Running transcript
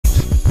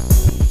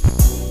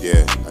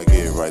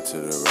right to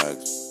the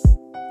racks.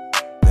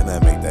 Then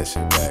I make that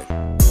shit back.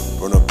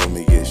 Run up on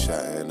me, get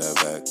shot in the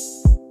back.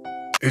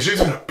 It's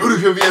just a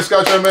beautiful VS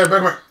Scotch, man.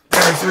 Back.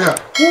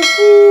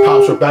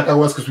 Pops are back out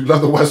west because we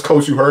love the West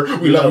Coast. You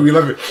heard? We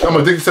love it. I'm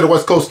addicted to the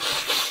West Coast.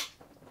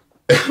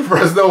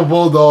 Fresno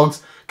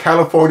Bulldogs,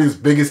 California's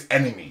biggest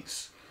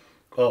enemies.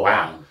 Oh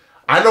wow!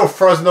 I know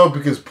Fresno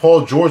because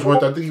Paul George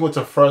went. I think he went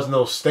to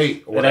Fresno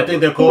State. And I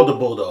think they're called the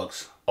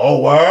Bulldogs. Oh,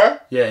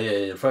 what?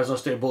 Yeah. Fresno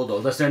State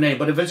Bulldogs. That's their name.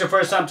 But if it's your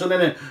first time tuning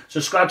in,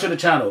 subscribe to the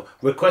channel.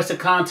 Requested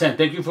content.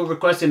 Thank you for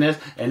requesting this,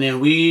 and then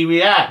we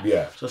react.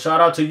 Yeah. So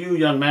shout out to you,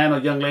 young man or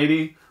young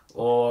lady.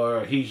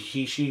 Or he,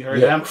 she, her,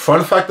 them.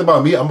 Fun fact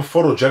about me, I'm a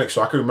photogenic,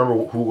 so I can remember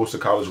who goes to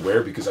college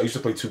where because I used to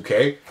play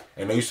 2K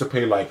and I used to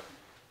play like,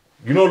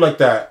 you know, like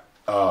that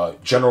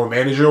general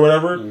manager or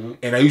whatever,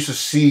 and I used to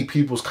see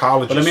people's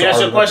colleges. But let me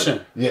ask you a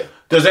question. Yeah.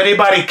 Does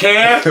anybody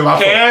care?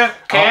 care?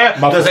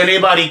 Does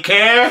anybody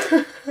care?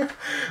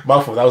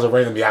 My fault. That was a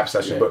random yap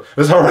session, but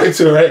that's all right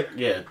too, right?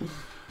 Yeah.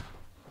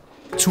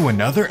 To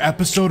another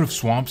episode of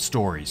Swamp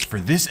Stories. For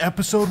this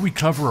episode, we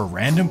cover a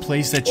random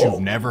place that you've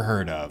never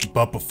heard of.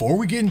 But before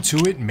we get into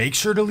it, make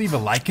sure to leave a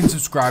like and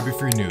subscribe if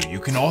you're new. You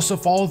can also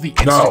follow the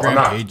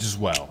Instagram page as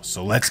well.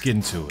 So let's get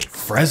into it.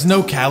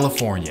 Fresno,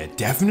 California.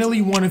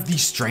 Definitely one of the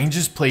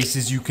strangest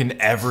places you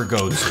can ever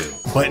go to.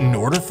 But in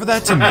order for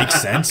that to make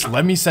sense,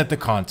 let me set the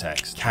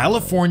context.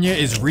 California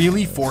is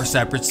really 4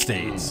 separate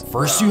states.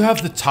 First, you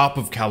have the top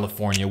of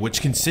California,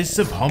 which consists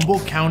of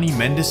Humboldt County,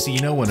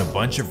 Mendocino, and a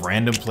bunch of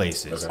random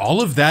places.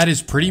 All of that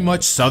is pretty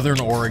much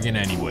Southern Oregon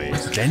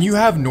anyways. Then you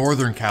have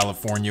Northern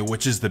California,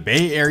 which is the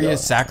Bay Area,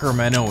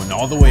 Sacramento, and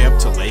all the way up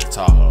to Lake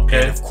Tahoe.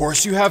 And of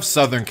course you have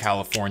Southern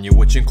California,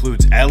 which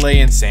includes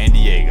LA and San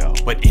Diego.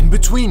 But in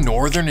between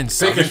Northern and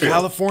Southern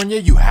California,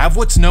 you have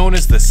what's known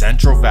as the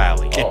Central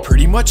Valley. It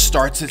pretty much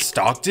starts at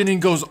Stockton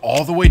and goes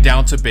all the way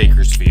down to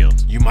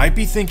Bakersfield. You might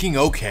be thinking,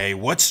 okay,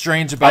 what's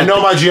strange about— I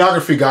know my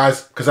geography,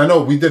 guys, because I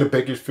know we did a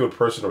Bakersfield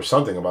person or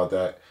something about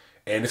that.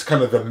 And it's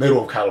kind of the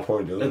middle of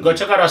California. Go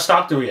check out our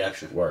Stockton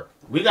reaction. Work.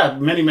 We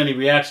got many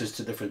reactions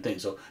to different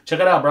things. So check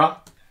it out, bro.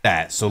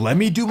 So let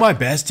me do my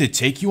best to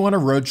take you on a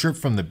road trip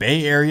from the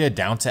Bay Area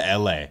down to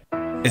LA.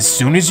 As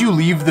soon as you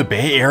leave the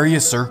Bay Area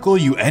circle,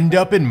 you end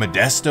up in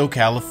Modesto,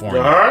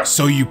 California.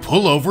 So you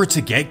pull over to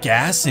get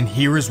gas, and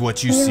here is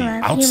what you see.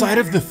 Outside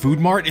of the food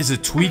mart is a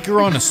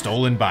tweaker on a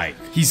stolen bike.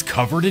 He's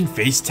covered in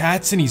face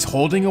tats, and he's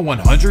holding a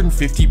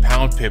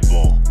 150-pound pit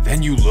bull.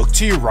 Then you look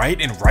to your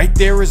right, and right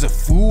there is a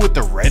fool with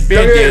the red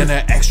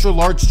bandana, extra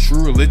large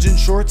True Religion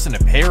shorts, and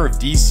a pair of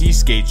DC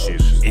skate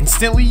shoes.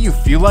 Instantly, you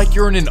feel like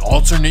you're in an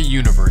alternate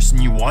universe,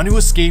 and you want to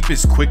escape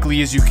as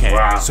quickly as you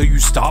can. So you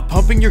stop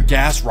pumping your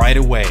gas right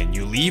away, and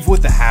you leave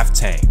with a half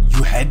tank.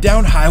 You head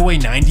down Highway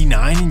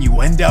 99 and you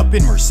end up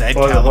in Merced,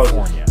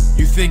 California.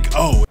 You think,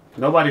 oh,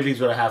 nobody leaves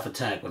with a half a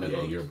tank when they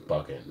go. You're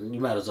bucket. You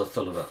might as well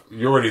fill it up.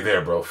 You're already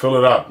there, bro. Fill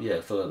it up. Yeah,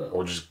 fill it up.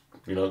 Or just,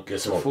 you know, get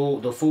some. The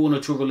fool and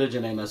the True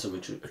Religion ain't messing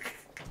with you.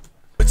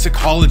 It's a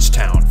college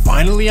town.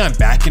 Finally, I'm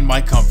back in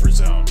my comfort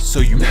zone. So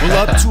you pull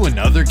up to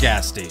another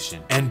gas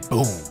station and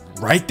boom.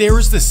 Right there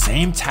is the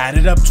same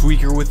tatted up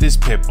tweaker with his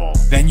pit bull.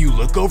 Then you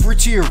look over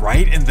to your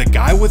right and the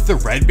guy with the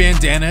red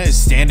bandana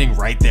is standing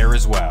right there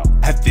as well.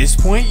 At this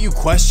point, you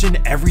question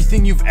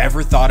everything you've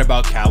ever thought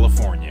about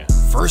California.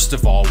 First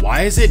of all,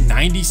 why is it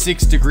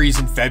 96 degrees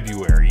in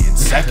February? And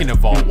second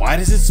of all, why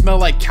does it smell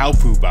like cow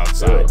poop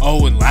outside?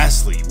 Oh, and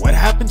lastly, what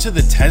happened to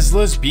the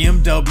Teslas,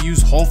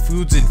 BMWs, Whole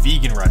Foods, and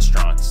vegan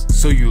restaurants?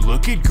 So you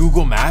look at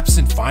Google Maps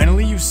and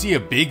finally you see a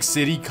big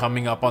city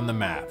coming up on the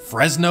map.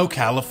 Fresno,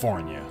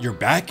 California. You're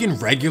back in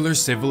regular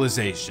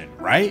civilization,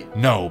 right?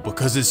 No,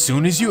 because as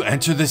soon as you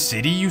enter the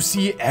city, you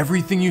see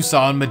everything you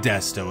saw in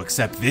Modesto,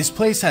 except this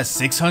place has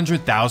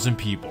 600,000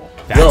 people.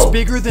 That's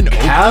bigger than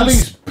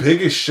Cali's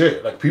big as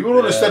shit. Like, people don't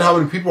understand how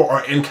many people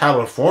are in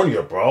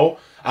California, bro.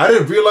 I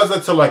didn't realize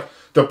that till, like,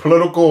 the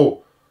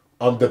political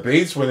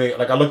debates when they,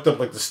 like, I looked up,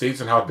 like, the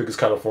states and how big is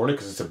California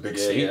because it's a big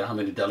state. Yeah, how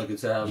many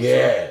delegates they have.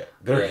 Yeah,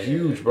 they're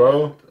huge,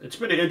 bro. It's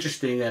pretty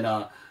interesting,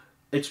 and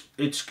it's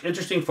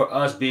interesting for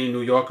us being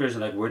New Yorkers,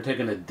 and, like, we're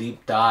taking a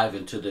deep dive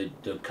into the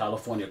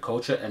California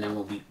culture, and then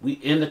when we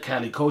in the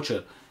Cali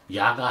culture,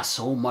 y'all got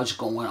so much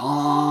going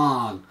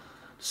on.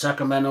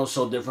 Sacramento's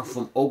so different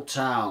from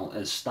Oaktown,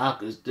 and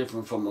Stock is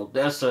different from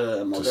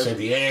Odessa, and San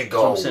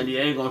Diego. From San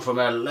Diego and from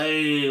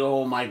LA.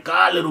 Oh my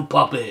God, little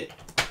puppet.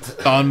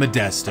 On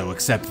Modesto,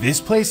 except this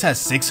place has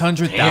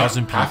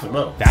 600,000 people.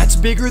 $500,000. That's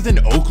bigger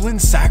than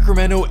Oakland,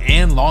 Sacramento,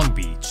 and Long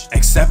Beach.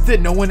 Except that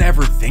no one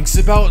ever thinks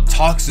about,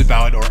 talks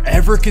about, or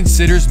ever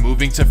considers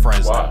moving to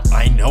Fresno. Wow.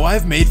 I know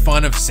I've made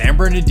fun of San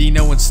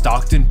Bernardino and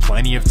Stockton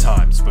plenty of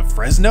times, but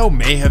Fresno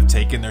may have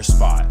taken their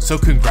spot. So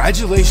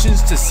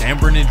congratulations to San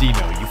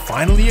Bernardino, you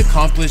finally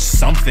accomplished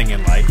something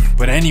in life.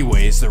 But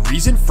anyways, the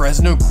reason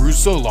Fresno grew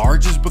so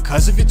large is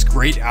because of its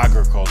great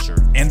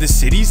agriculture. And the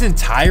city's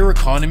entire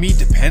economy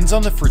depends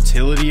on the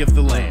fertility of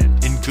the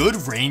land. In good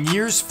rain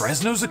years,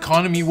 Fresno's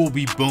economy will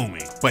be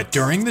booming. But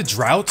during the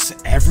droughts,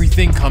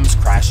 everything comes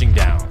crashing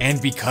down.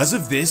 And because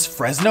of this,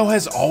 Fresno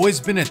has always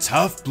been a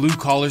tough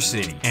blue-collar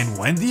city. And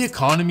when the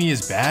economy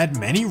is bad,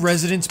 many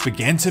residents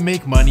begin to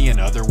make money in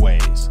other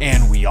ways.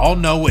 And we all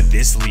know what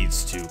this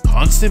leads to: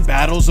 constant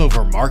battles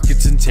over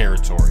markets and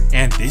territory.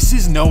 And this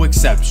is no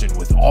exception,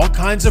 with all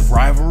kinds of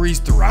rivalries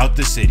throughout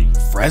the city.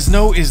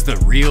 Fresno is the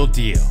real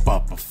deal.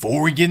 But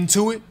before we get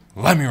into it,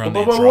 let me run the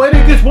intro. But wait,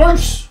 it gets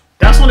worse.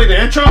 That's only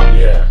the intro?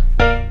 Yeah.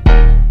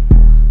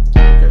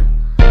 Okay.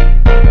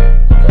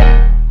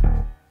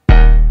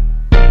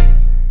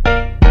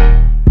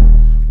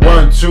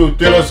 1, 2,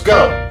 3, let's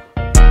go.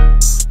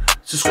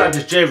 Subscribe to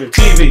Javen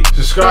TV.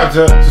 Subscribe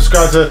to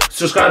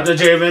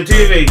Javen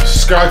TV.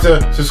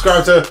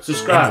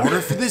 Subscribe. In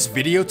order for this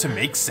video to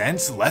make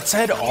sense, let's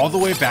head all the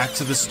way back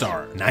to the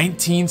start.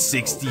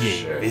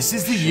 1968. This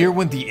is the year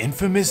when the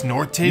infamous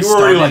Norte You were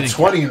started. already like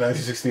 20 in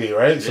 1968,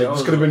 right? So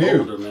this could have been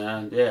older, you.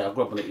 man. Yeah, I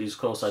grew up on the East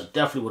Coast. I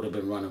definitely would have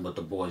been running with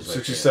the boys. Right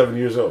 67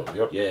 years old.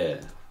 Yep. there.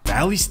 Yeah.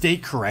 Valley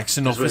State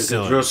Correctional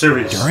Facility. Real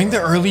serious. During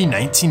the early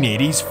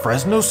 1980s,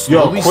 Fresno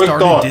slowly Yo, quick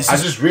started thought. I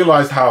just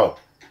realized how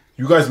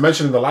you guys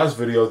mentioned in the last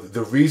video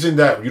the reason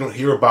that you don't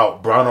hear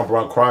about brown on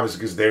brown crime is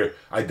because they're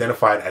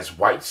identified as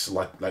whites,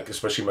 like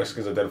especially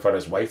Mexicans identified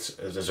as whites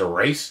as a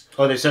race.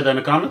 Oh, they said that in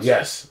the comments?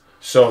 Yes.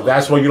 So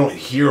that's why you don't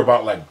hear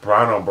about like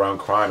brown on brown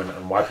crime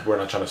and why people are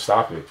not trying to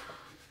stop it.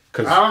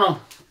 Cause I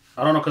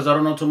don't know because I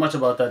don't know too much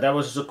about that. That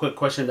was just a quick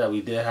question that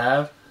we did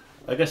have.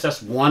 I guess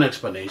that's one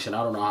explanation.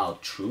 I don't know how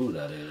true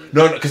that is.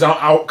 No,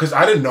 because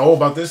I didn't know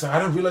about this. I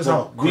didn't realize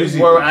how crazy.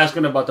 We were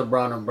asking about the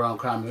brown on brown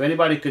crime. If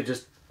anybody could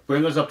just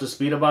bring us up to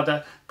speed about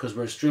that, because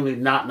we're extremely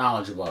not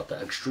knowledgeable about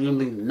that.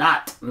 Extremely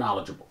not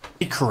knowledgeable.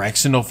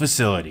 Correctional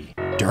Facility.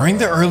 During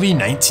the early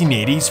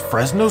 1980s,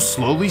 Fresno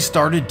slowly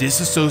started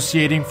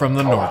disassociating from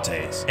the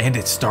Nortes. And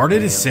it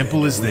started as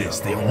simple as this: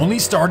 they only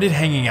started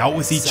hanging out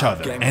with each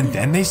other, and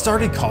then they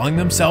started calling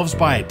themselves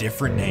by a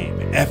different name,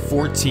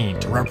 F14,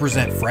 to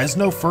represent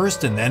Fresno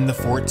first and then the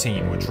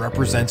 14, which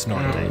represents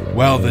Norte.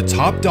 Well, the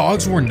top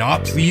dogs were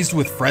not pleased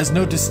with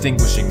Fresno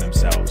distinguishing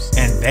themselves,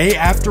 and they,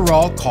 after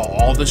all, call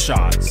all the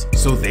shots.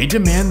 So they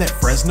demand that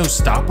Fresno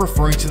stop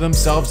referring to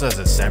themselves as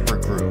a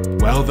separate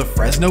group. Well, the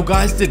Fresno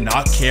guys did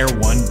not care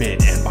one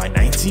bit, and by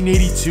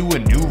 1982 a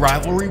new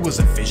rivalry was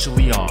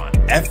officially on: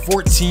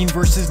 F14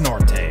 versus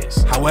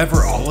Nortes.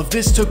 However, all of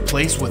this took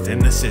place within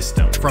the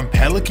system, from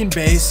Pelican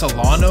Bay,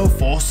 Solano,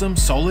 Folsom,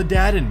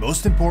 Soledad, and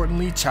most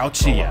importantly,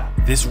 Chowchilla.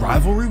 This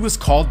rivalry was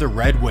called the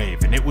Red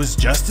Wave, and it was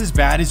just as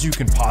bad as you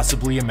can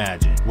possibly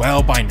imagine.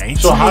 Well, by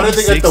 1986... So how did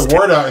they get the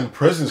word out in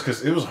prisons?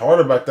 Because it was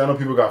harder back then when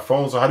people got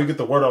phones. So how do you get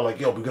the word out like,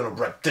 yo, we're going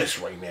to rep this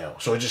right now?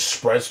 So it just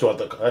spreads throughout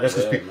the... I guess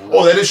because people...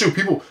 Oh, that is true.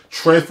 People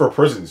transfer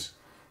prisons.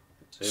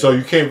 Yeah. So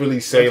you can't really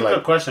say that's like... a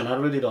good question. I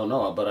really don't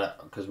know, but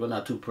because we're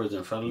not too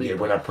prison friendly. Yeah,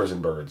 we're not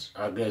prison birds.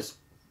 I guess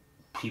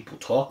people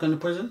talk in the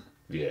prison?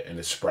 Yeah, and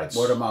it spreads.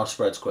 Word of mouth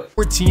spreads quick.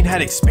 14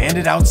 had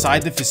expanded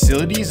outside the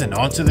facilities and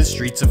onto the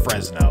streets of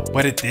Fresno.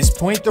 But at this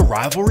point, the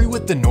rivalry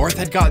with the North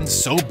had gotten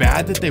so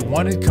bad that they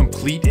wanted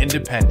complete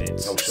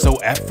independence. Oh, sure. So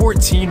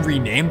F14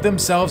 renamed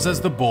themselves as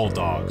the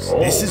Bulldogs. Oh.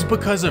 This is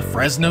because of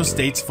Fresno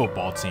State's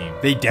football team.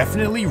 They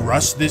definitely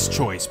rushed this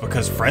choice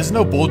because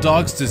Fresno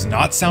Bulldogs does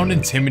not sound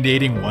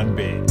intimidating one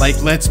bit.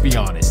 Like, let's be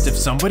honest, if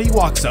somebody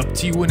walks up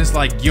to you and is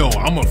like, yo,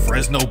 I'm a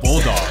Fresno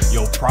Bulldog,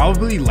 you'll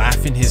probably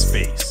laugh in his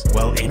face.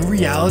 Well, in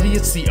reality,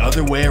 it's the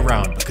other way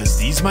around, because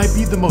these might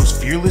be the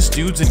most fearless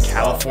dudes in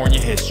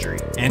California history.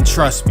 And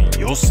trust me,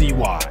 you'll see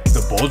why.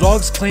 The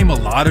Bulldogs claim a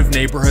lot of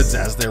neighborhoods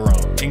as their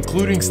own,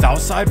 including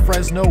Southside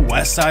Fresno,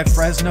 Westside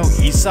Fresno,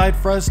 Eastside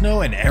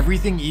Fresno, and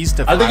everything east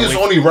of I think it's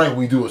only right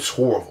we do a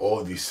tour of all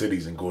of these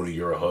cities and go to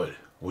your hood.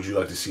 Would you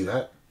like to see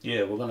that?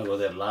 Yeah, we're gonna go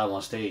there live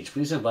on stage.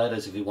 Please invite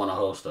us if you want to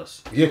host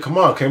us. Yeah, come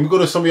on. Can we go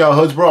to some of y'all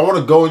hoods, bro? I want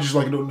to go and just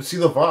like see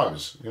the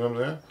vibes. You know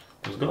what I'm saying?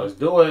 Let's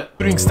do it.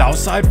 Including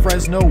Southside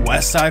Fresno,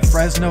 Westside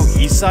Fresno,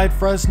 Eastside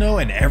Fresno,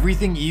 and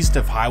everything east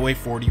of Highway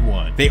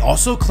 41. They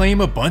also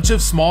claim a bunch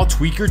of small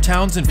tweaker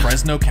towns in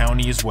Fresno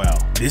County as well.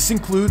 This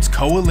includes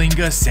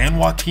Coalinga, San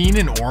Joaquin,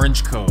 and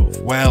Orange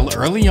Cove. Well,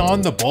 early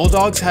on, the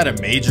Bulldogs had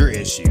a major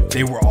issue.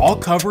 They were all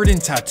covered in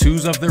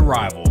tattoos of their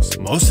rivals.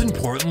 Most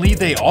importantly,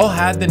 they all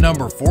had the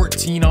number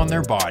 14 on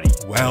their body.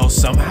 Well,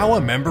 somehow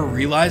a member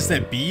realized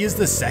that B is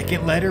the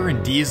second letter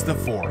and D is the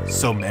fourth.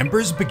 So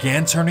members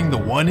began turning the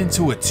 1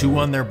 into a 2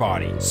 on their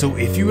body. So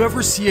if you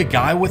ever see a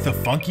guy with a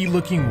funky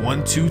looking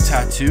 1-2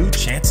 tattoo,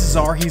 chances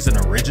are he's an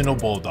original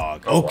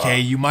Bulldog.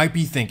 Okay, you might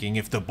be thinking,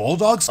 if the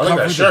Bulldogs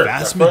cover the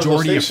vast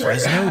majority of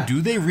Fresno,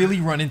 do they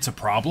really run into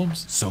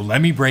problems? So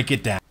let me break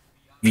it down.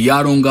 If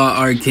y'all don't got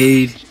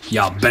Arcade,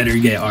 y'all better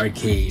get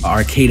Arcade.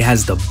 Arcade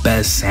has the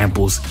best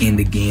samples in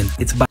the game.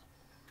 It's about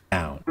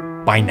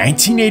By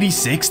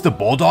 1986, the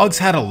Bulldogs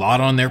had a lot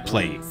on their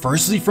plate.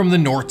 Firstly from the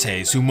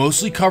Nortes, who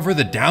mostly cover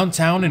the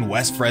downtown and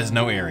West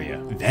Fresno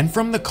area. Then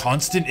from the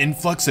constant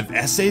influx of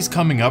essays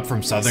coming up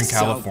from Southern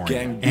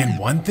California. And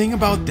one thing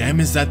about them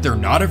is that they're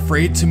not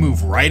afraid to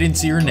move right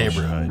into your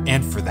neighborhood.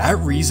 And for that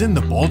reason,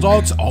 the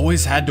Bulldogs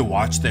always had to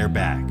watch their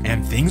back.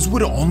 And things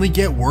would only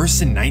get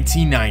worse in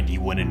 1990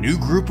 when a new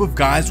group of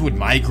guys would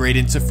migrate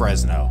into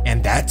Fresno.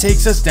 And that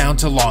takes us down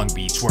to Long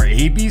Beach, where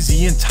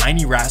ABZ and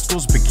Tiny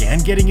Rascals began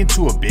getting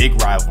into a big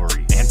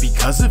rivalry. And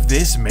because of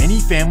this, many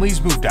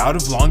families moved out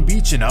of Long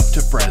Beach and up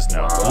to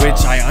Fresno,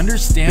 which I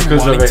understand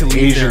because wanting of to an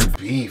leave Asian their...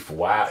 beef.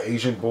 Wow,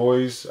 Asian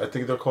boys, I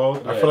think they're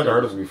called. I Yeah, feel like I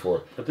heard of them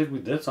before. I think we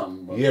did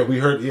something. But... Yeah, we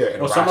heard. Yeah,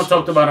 Well, someone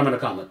talked about him in the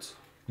comments.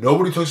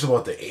 Nobody talks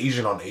about the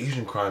Asian on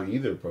Asian crime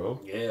either,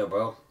 bro. Yeah,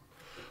 bro.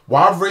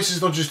 Why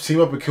races don't just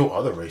team up and kill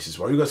other races?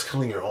 Why are you guys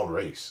killing your own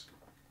race?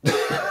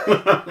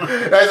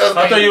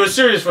 I thought you were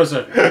serious for a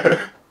second.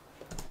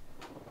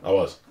 I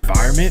was.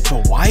 environment,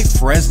 but why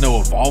Fresno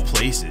of all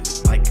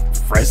places? Like,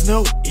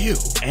 Fresno? Ew.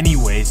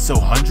 Anyways, so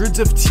hundreds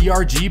of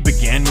TRG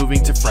began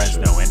moving to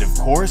Fresno, and of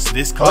course,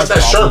 this caused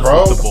that shirt,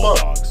 problems with the bro.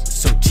 Bulldogs.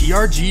 So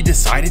TRG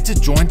decided to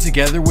join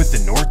together with the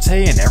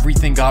Norte and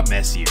everything got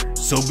messier.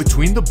 So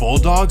between the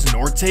Bulldogs,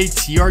 Norte,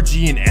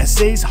 TRG, and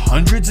Essays,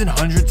 hundreds and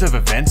hundreds of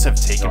events have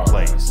taken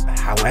place.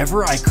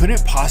 However, I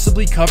couldn't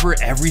possibly cover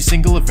every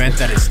single event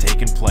that has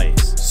taken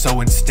place.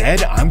 So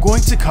instead, I'm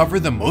going to cover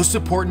the most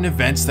important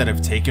events that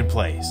have taken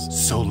place.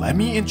 So let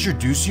me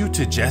introduce you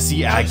to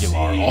Jesse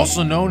Aguilar,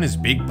 also known as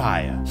Big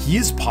Paya. He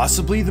is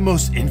possibly the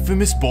most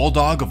infamous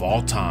Bulldog of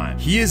all time.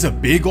 He is a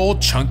big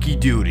old chunky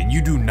dude and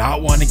you do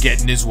not want to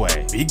get in his way.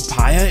 Big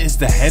Paya is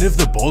the head of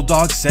the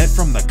Bulldog set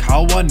from the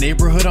Calwa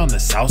neighborhood on the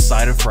south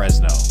side of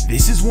Fresno.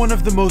 This is one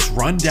of the most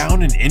run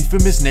down and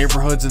infamous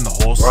neighborhoods in the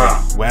whole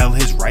city. Well,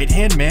 his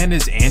right-hand man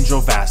is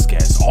Angel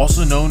Vasquez,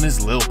 also known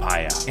as Lil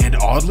Paya. And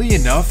oddly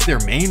enough, their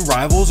main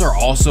rivals are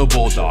also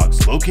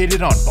Bulldogs,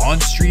 located on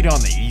Bond Street on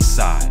the east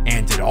side.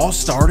 And it all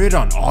started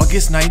on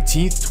August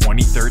 19th,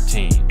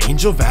 2013.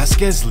 Angel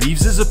Vasquez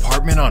leaves his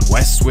apartment on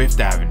West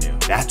Swift Avenue.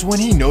 That's when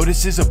he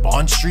notices a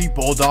Bond Street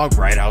Bulldog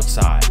right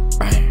outside.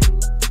 Bang.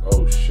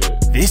 Oh shit.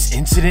 This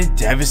incident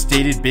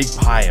devastated Big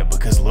Paya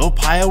because Lil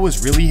Paya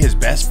was really his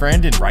best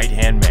friend and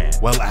right-hand man.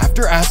 Well,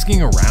 after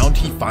asking around,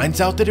 he finds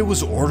out that it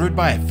was ordered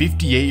by a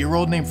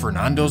 58-year-old named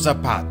Fernando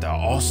Zapata,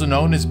 also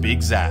known as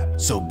Big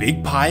Zap. So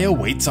Big Paya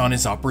waits on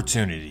his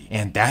opportunity.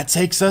 And that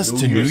takes us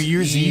to New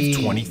Year's Eve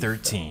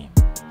 2013.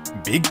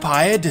 Big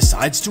Paya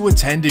decides to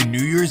attend a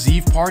New Year's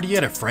Eve party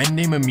at a friend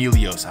named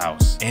Emilio's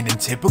house, and in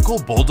typical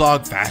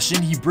Bulldog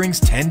fashion, he brings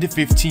 10 to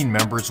 15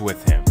 members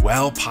with him.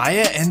 Well,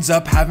 Paya ends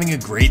up having a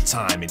great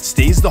time and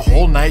stays the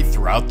whole night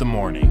throughout the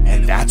morning,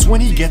 and that's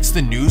when he gets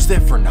the news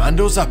that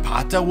Fernando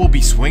Zapata will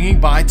be swinging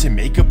by to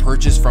make a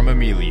purchase from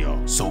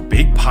Emilio. So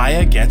Big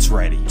Paya gets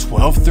ready.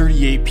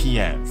 12:38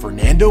 p.m.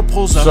 Fernando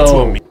pulls up to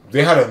Emilio.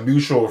 They had a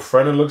mutual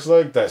friend, it looks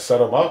like, that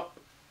set him up?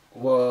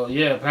 Well,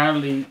 yeah,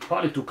 apparently,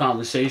 probably through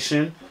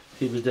conversation,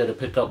 he was there to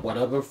pick up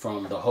whatever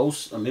from the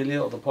host,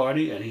 Emilio, of the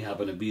party, and he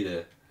happened to be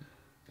there.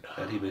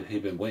 And he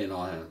been waiting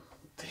on him.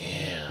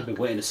 Damn. He been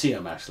waiting to see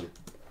him, actually.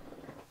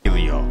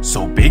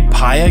 So Big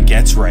Paya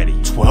gets ready.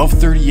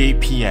 12:38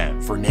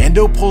 p.m.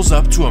 Fernando pulls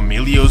up to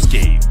Emilio's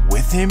gate.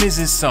 With him is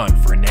his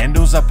son,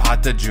 Fernando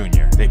Zapata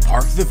Jr. They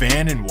park the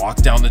van and walk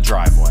down the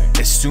driveway.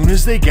 As soon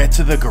as they get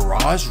to the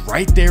garage,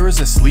 right there is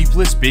a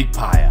sleepless Big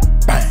Paya.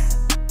 Bang!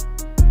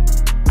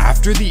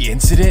 After the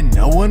incident,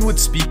 no one would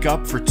speak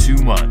up for 2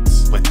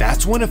 months. But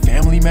that's when a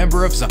family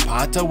member of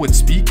Zapata would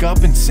speak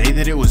up and say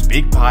that it was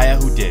Big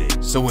Paya who did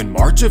it. So in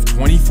March of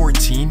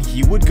 2014,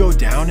 he would go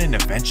down and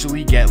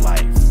eventually get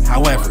life.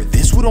 However,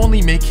 this would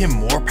only make him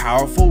more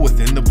powerful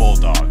within the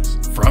Bulldogs.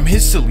 From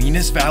his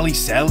Salinas Valley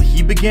cell,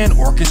 he began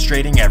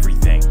orchestrating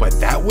everything, but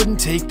that wouldn't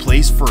take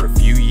place for a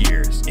few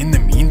years. In the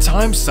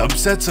meantime,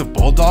 subsets of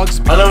Bulldogs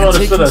began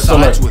taking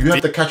sides with you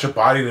have to catch a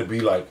body to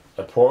be like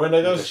important,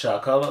 I The guess?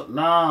 shot color?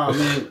 Nah, I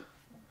mean,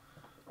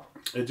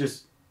 it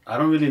just, I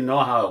don't really know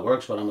how it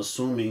works, but I'm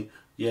assuming,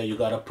 yeah, you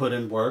gotta put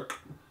in work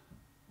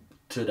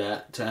to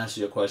that, to answer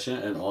your question,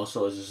 and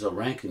also it's just a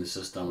ranking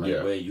system,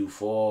 like where you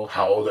fall,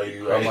 how old are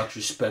you, how much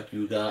respect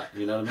you got,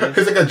 you know what I mean?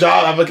 It's like a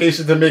job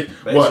application to make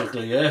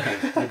Basically,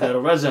 yeah, you got a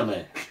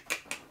resume.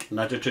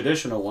 Not your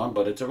traditional one,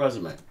 but it's a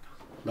resume.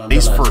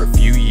 For a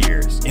few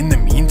years. In the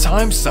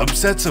meantime,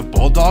 subsets of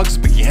Bulldogs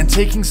began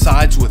taking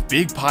sides with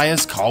Big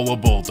Paya's Calwa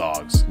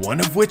Bulldogs, one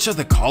of which are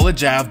the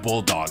College Ave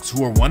Bulldogs,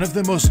 who are one of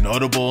the most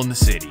notable in the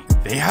city.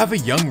 They have a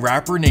young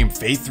rapper named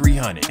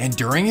Faye300, and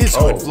during his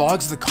hood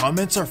vlogs, the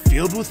comments are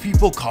filled with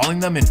people calling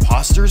them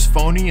imposters,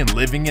 phony, and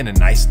living in a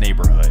nice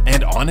neighborhood.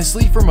 And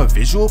honestly, from a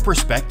visual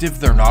perspective,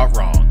 they're not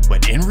wrong,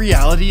 but in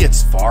reality,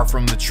 it's far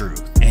from the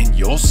truth. And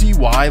you'll see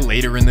why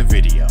later in the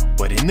video.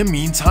 But in the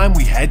meantime,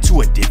 we head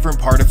to a different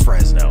part of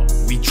Fresno.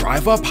 We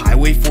drive up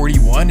Highway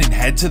 41 and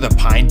head to the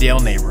Pinedale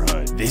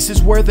neighborhood. This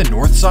is where the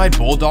Northside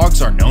Bulldogs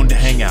are known to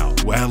hang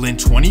out. Well, in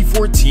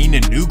 2014,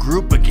 a new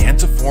group began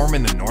to form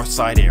in the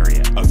Northside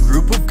area. A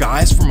group of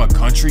guys from a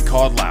country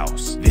called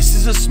Laos. This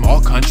is a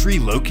small country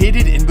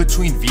located in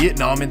between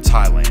Vietnam and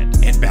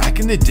Thailand. And back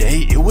in the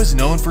day, it was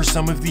known for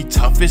some of the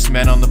toughest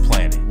men on the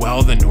planet.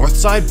 Well, the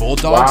Northside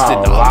Bulldogs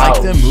did not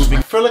like them moving.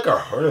 I feel like I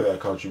heard of that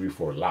country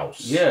before, Laos.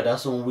 Yeah,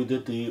 that's when we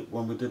did the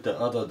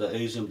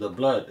Asian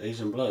blood.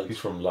 He's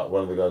from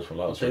one of the guys from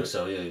Laos. I think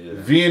so. Yeah.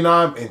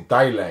 Vietnam and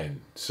Thailand.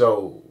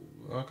 So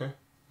okay,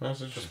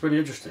 that's It's pretty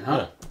interesting,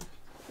 huh?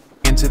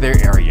 Into their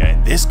area,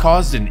 and this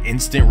caused an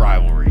instant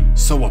rivalry.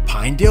 So a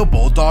Pinedale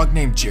Bulldog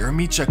named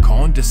Jeremy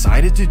Chacon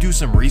decided to do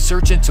some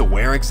research into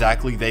where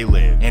exactly they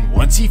live. And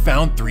once he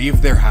found 3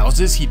 of their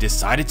houses, he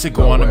decided to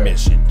go on a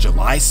mission.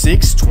 July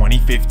 6,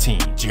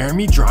 2015.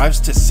 Jeremy drives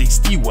to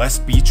 60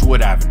 West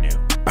Beechwood Avenue.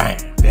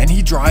 Bam. Then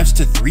he drives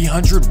to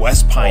 300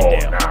 West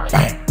Pinedale. Nice.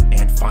 Bam.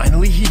 And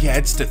finally he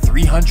heads to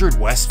 300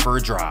 West Fur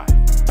Drive.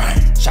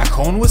 Bam.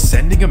 Chacon was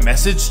sending a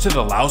message to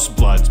the Laos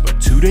Bloods, but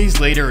 2 days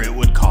later it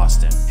would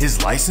cost him.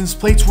 His license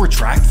plates were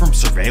tracked from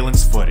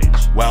surveillance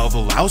footage. Well, the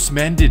Laos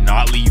men did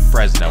not leave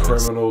Fresno.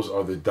 Criminals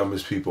are the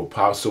dumbest people.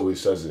 Pops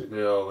always says it.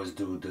 They always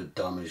do the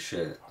dumbest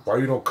shit. Why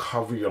you don't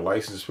cover your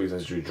license plates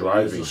as you're Use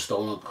driving? a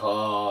stolen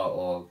car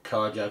or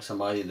carjack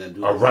somebody and then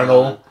do A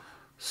rental.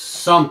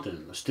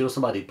 Something. Steal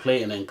somebody's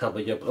plate and then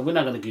cover your... We're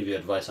not going to give you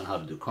advice on how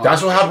to do crime.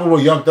 That's what happened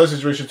with Young Thug's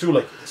situation too.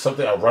 Like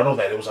something, a rental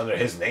that it was under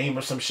his name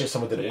or some shit.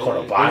 Someone did a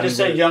caught a body. They just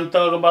said Young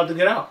Thug about to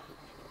get out.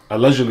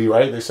 Allegedly,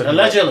 right? They said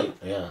Allegedly.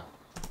 Yeah.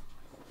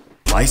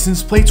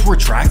 License plates were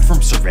tracked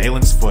from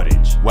surveillance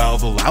footage. Well,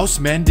 the Laos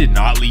men did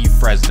not leave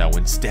Fresno.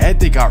 Instead,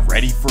 they got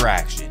ready for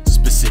action.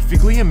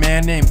 Specifically a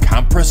man named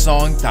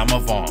Kamprasong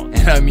Tamavong.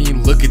 And I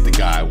mean, look at the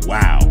guy,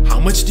 wow. How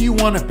much do you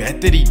want to bet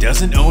that he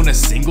doesn't own a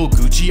single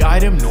Gucci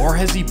item, nor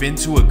has he been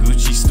to a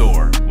Gucci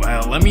store?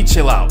 Well, let me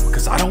chill out,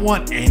 because I don't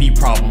want any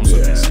problems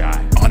with this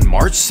guy. On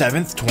March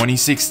 7th,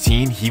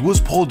 2016, he was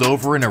pulled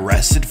over and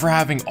arrested for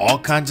having all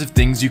kinds of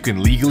things you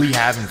can legally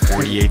have in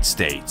 48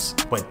 states.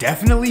 But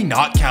definitely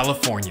not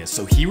California,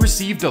 so he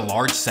received a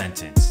large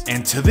sentence.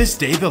 And to this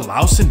day, the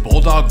Laos and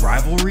Bulldog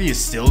rivalry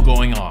is still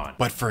going on.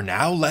 But for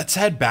now, let's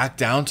head back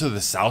down to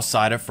the south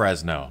side of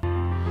Fresno.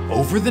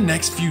 Over the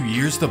next few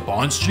years, the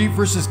Bond Street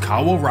versus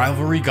Kawa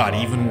rivalry got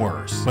even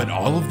worse. But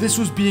all of this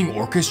was being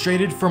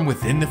orchestrated from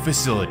within the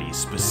facility,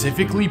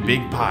 specifically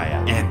Big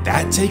Paya. And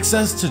that takes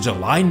us to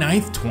July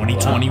 9th,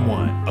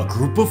 2021. A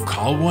group of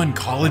Kalwa and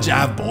College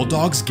Ave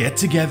Bulldogs get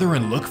together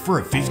and look for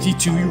a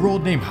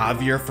 52-year-old named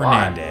Javier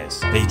Fernandez.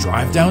 They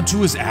drive down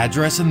to his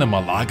address in the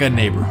Malaga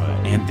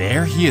neighborhood, and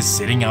there he is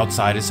sitting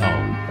outside his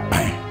home.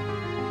 Bam!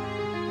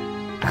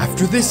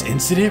 After this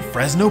incident,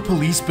 Fresno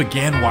police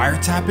began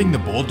wiretapping the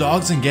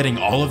Bulldogs and getting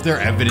all of their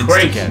evidence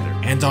together.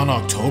 And on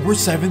October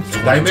 7th,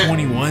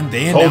 2021,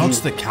 they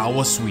announced the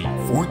Kawa sweep.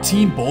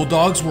 14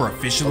 Bulldogs were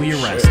officially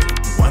arrested,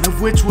 one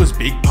of which was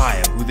Big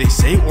Paya, who they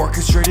say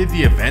orchestrated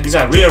the events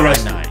on July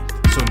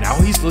 9th. So now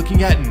he's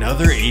looking at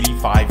another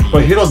 85 years.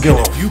 But he don't give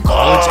a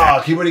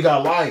fuck. He already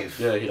got life.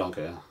 Yeah, he don't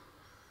care.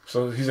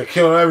 So he's like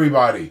killing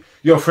everybody.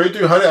 Yo, Freight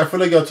 300, I feel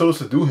like y'all told us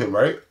to do him,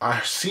 right? I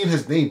seen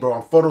his name, bro.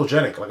 I'm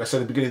photogenic, like I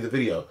said at the beginning of the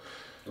video.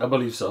 I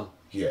believe so.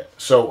 Yeah.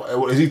 So,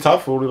 is he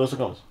tough or what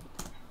comes?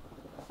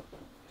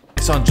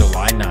 It's on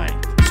July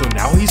 9th. So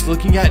now he's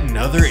looking at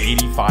another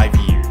 85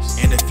 years.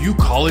 And a few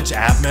College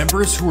Ave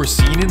members who were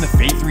seen in the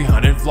Fate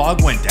 300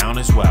 vlog went down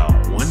as well.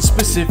 One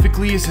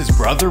specifically is his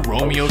brother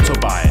Romeo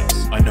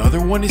Tobias.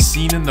 Another one is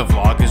seen in the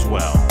vlog as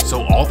well.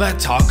 So all that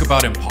talk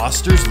about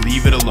imposters,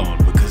 leave it alone,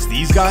 because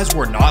these guys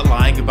were not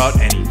lying about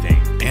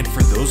anything. And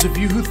for those of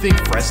you who think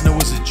Fresno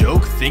was a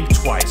joke, think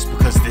twice,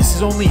 because this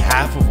is only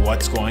half of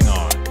what's going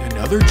on.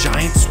 Another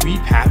giant sweep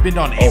happened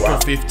on April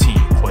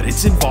 15th, but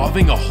it's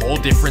involving a whole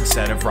different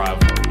set of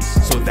rivalries.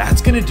 So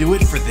that's gonna do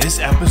it for this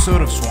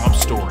episode of Swamp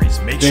Stories.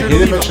 Make sure to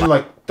leave mention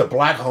like the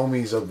black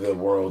homies of the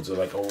world, so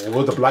like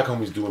what the black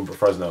homies do in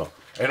Fresno,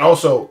 and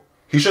also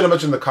he should have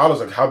mentioned the college.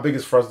 Like, how big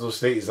is Fresno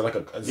State? Is that like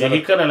a?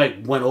 He kind of like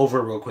went over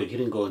it real quick. He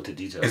didn't go into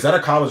detail. Is that a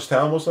college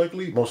town? Most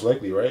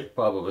likely, right?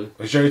 Probably.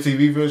 Is Jerry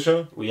TV for the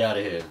show? We out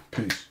of here.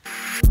 Peace.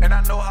 And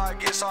I know how I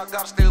get, so I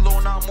gotta stay low,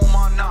 now move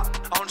my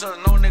knot. I don't trust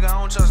no nigga, I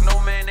don't trust no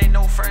man, ain't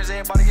no friends,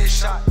 everybody get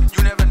shot.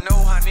 You never know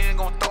how nigga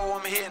gon' throw,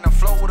 I'm hitting the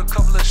floor with a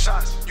couple of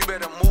shots. You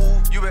better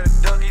move, you better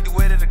duck, either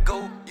way to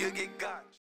go.